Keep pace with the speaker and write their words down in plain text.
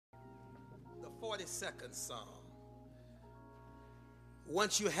42nd Psalm.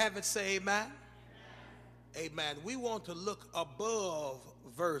 Once you have it, say amen. Amen. We want to look above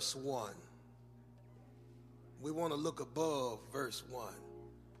verse 1. We want to look above verse 1.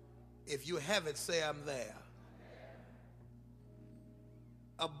 If you have it, say I'm there.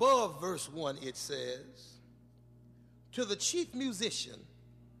 Above verse 1 it says, to the chief musician,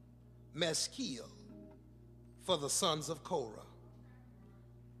 Maskil, for the sons of Korah.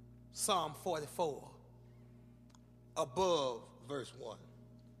 Psalm 44, above verse 1.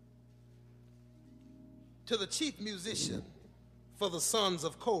 To the chief musician, for the sons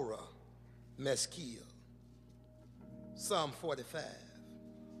of Korah, Maskil. Psalm 45.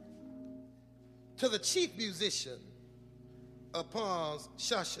 To the chief musician upon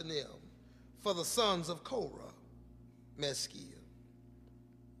Shashanim, for the sons of Korah, Maskil.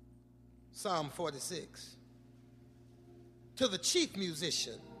 Psalm 46. To the chief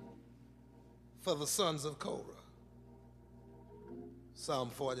musician for the sons of Korah,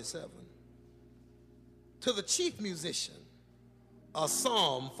 Psalm 47. To the chief musician, a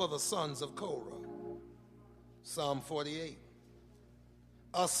psalm for the sons of Korah, Psalm 48.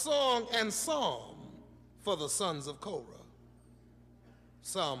 A song and psalm for the sons of Korah,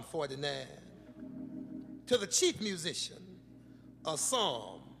 Psalm 49. To the chief musician, a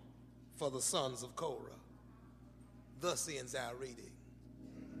psalm for the sons of Korah. Thus ends our reading.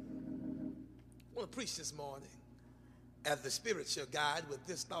 I want to preach this morning, as the Spirit shall guide, with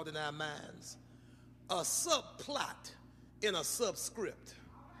this thought in our minds: a subplot in a subscript.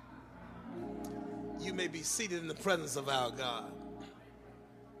 You may be seated in the presence of our God.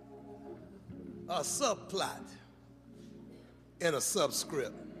 A subplot in a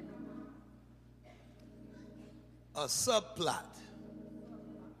subscript. A subplot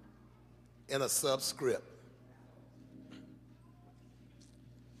in a subscript.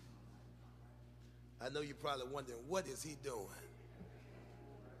 I know you're probably wondering, what is he doing?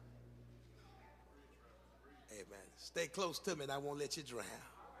 Amen. Stay close to me and I won't let you drown.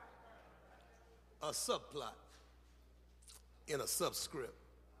 A subplot in a subscript.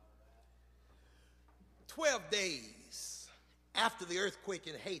 12 days after the earthquake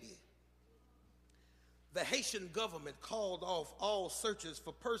in Haiti, the Haitian government called off all searches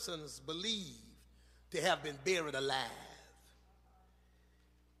for persons believed to have been buried alive.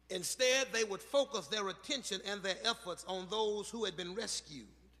 Instead, they would focus their attention and their efforts on those who had been rescued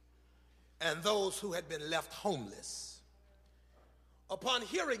and those who had been left homeless. Upon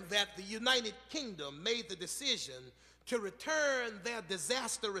hearing that, the United Kingdom made the decision to return their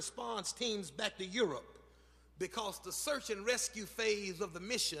disaster response teams back to Europe because the search and rescue phase of the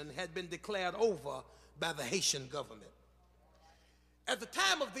mission had been declared over by the Haitian government. At the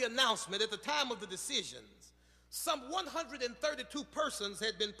time of the announcement, at the time of the decisions, some 132 persons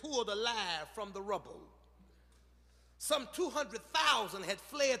had been pulled alive from the rubble. Some 200,000 had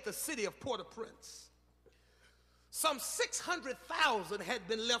fled the city of Port-au-Prince. Some 600,000 had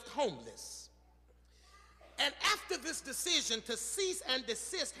been left homeless. And after this decision to cease and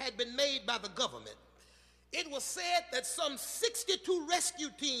desist had been made by the government, it was said that some 62 rescue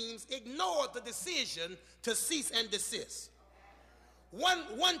teams ignored the decision to cease and desist.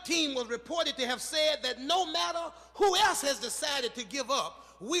 One team was reported to have said that no matter who else has decided to give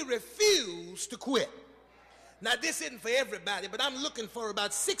up, we refuse to quit. Now, this isn't for everybody, but I'm looking for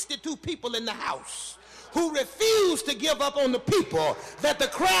about 62 people in the house who refuse to give up on the people that the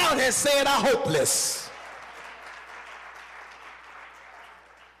crowd has said are hopeless.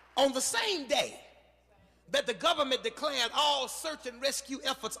 On the same day that the government declared all search and rescue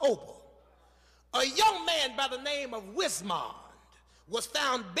efforts over, a young man by the name of Wismond was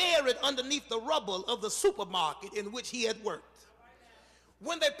found buried underneath the rubble of the supermarket in which he had worked.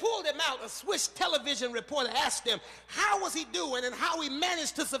 When they pulled him out, a Swiss television reporter asked him how was he doing and how he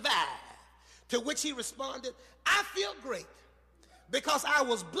managed to survive, to which he responded, "I feel great because I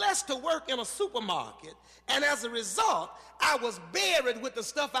was blessed to work in a supermarket, and as a result, I was buried with the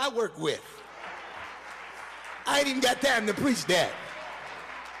stuff I work with." I ain't even got time to preach that.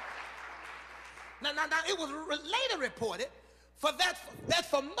 Now, it was later reported that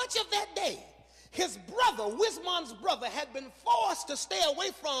for much of that day, his brother, Wismond's brother, had been forced to stay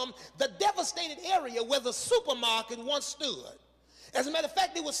away from the devastated area where the supermarket once stood. As a matter of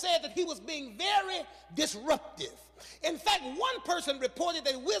fact, it was said that he was being very disruptive. In fact, one person reported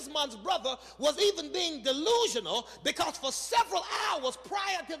that Wismond's brother was even being delusional because for several hours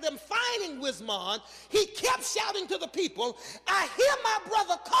prior to them finding Wismond, he kept shouting to the people, "I hear my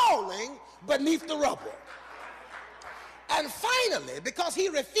brother calling beneath the rubble." And finally, because he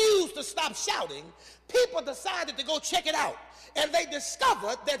refused to stop shouting, people decided to go check it out. And they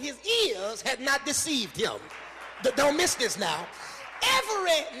discovered that his ears had not deceived him. Don't miss this now.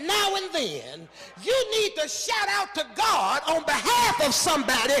 Every now and then, you need to shout out to God on behalf of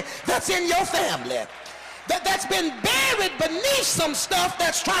somebody that's in your family, that's been buried beneath some stuff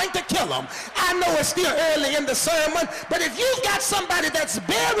that's trying to kill them. I know it's still early in the sermon, but if you've got somebody that's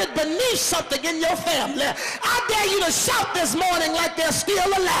buried beneath something in your family, I dare you to shout this morning like they're still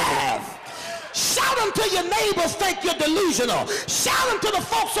alive. Shout until your neighbors think you're delusional. Shout until the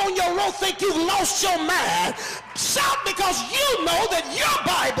folks on your road think you've lost your mind. Shout because you know that your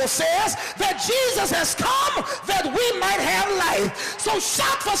Bible says that Jesus has come that we might have life. So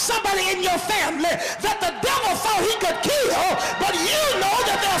shout for somebody in your family that the devil thought he could kill, but you know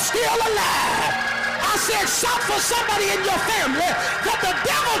that they're still alive. I said shout for somebody in your family that the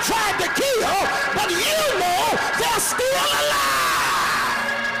devil tried to kill, but you know they're still alive.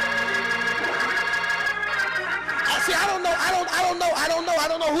 See, I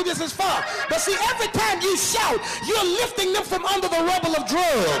don't know who this is for. But see, every time you shout, you're lifting them from under the rubble of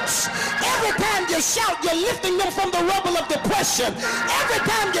drugs. Every time you shout, you're lifting them from the rubble of depression. Every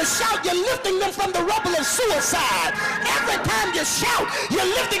time you shout, you're lifting them from the rubble of suicide. Every time you shout,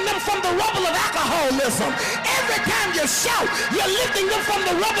 you're lifting them from the rubble of alcoholism. Every time you shout, you're lifting them from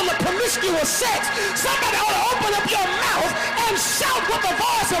the rubble of promiscuous sex. Somebody ought to open up your mouth and shout with the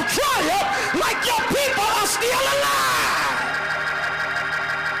voice of triumph like your people are still alive.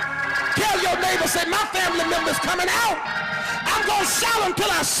 Tell your neighbor, say, my family member's coming out. I'm going to shout until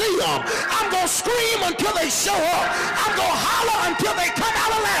I see them. I'm going to scream until they show up. I'm going to holler until they come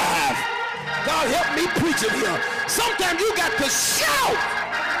out alive. God help me preach it here. Sometimes you got to shout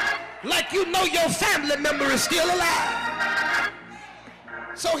like you know your family member is still alive.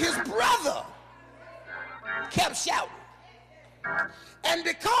 So his brother kept shouting. And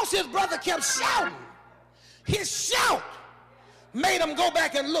because his brother kept shouting, his shout made him go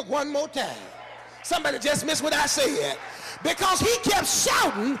back and look one more time. Somebody just missed what I said. Because he kept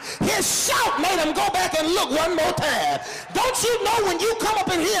shouting, his shout made him go back and look one more time. Don't you know when you come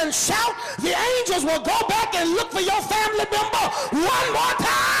up in here and shout, the angels will go back and look for your family member one more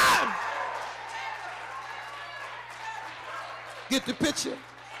time? Get the picture?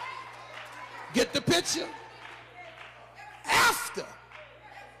 Get the picture? After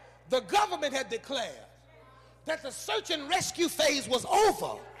the government had declared that the search and rescue phase was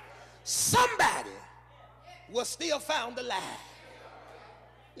over, somebody was still found alive.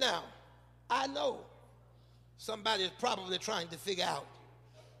 Now, I know somebody is probably trying to figure out,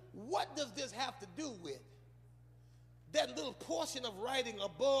 what does this have to do with that little portion of writing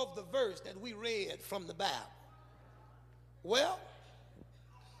above the verse that we read from the Bible? Well,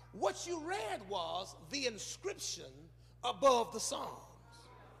 what you read was the inscription above the Psalms.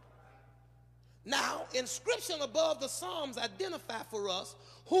 Now, inscription above the Psalms identify for us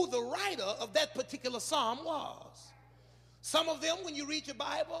who the writer of that particular psalm was. Some of them, when you read your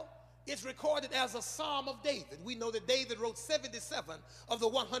Bible, it's recorded as a Psalm of David. We know that David wrote 77 of the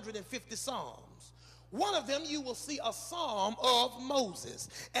 150 Psalms. One of them, you will see a Psalm of Moses,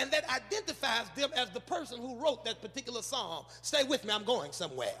 and that identifies them as the person who wrote that particular psalm. Stay with me, I'm going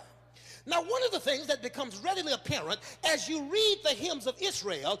somewhere. Now, one of the things that becomes readily apparent as you read the hymns of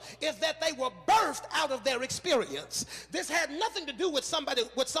Israel is that they were birthed out of their experience. This had nothing to do with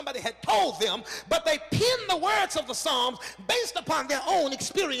what somebody had told them, but they penned the words of the Psalms based upon their own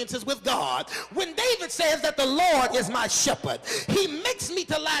experiences with God. When David says that the Lord is my shepherd, he makes me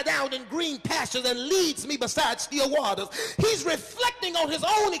to lie down in green pastures and leads me beside still waters. He's reflecting on his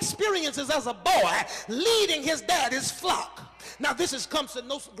own experiences as a boy leading his daddy's flock. Now, this comes to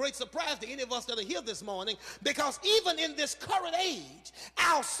no great surprise to any of us that are here this morning, because even in this current age,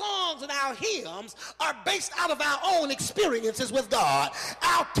 our songs and our hymns are based out of our own experiences with God.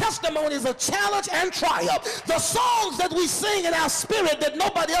 Our testimonies of challenge and triumph. The songs that we sing in our spirit that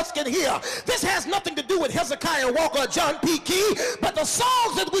nobody else can hear. This has nothing to do with Hezekiah Walker or John P. Key, but the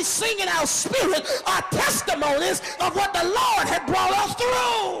songs that we sing in our spirit are testimonies of what the Lord had brought us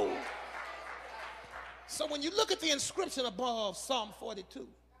through. So when you look at the inscription above Psalm 42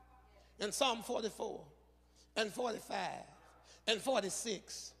 and Psalm 44 and 45 and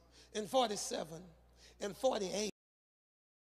 46 and 47 and 48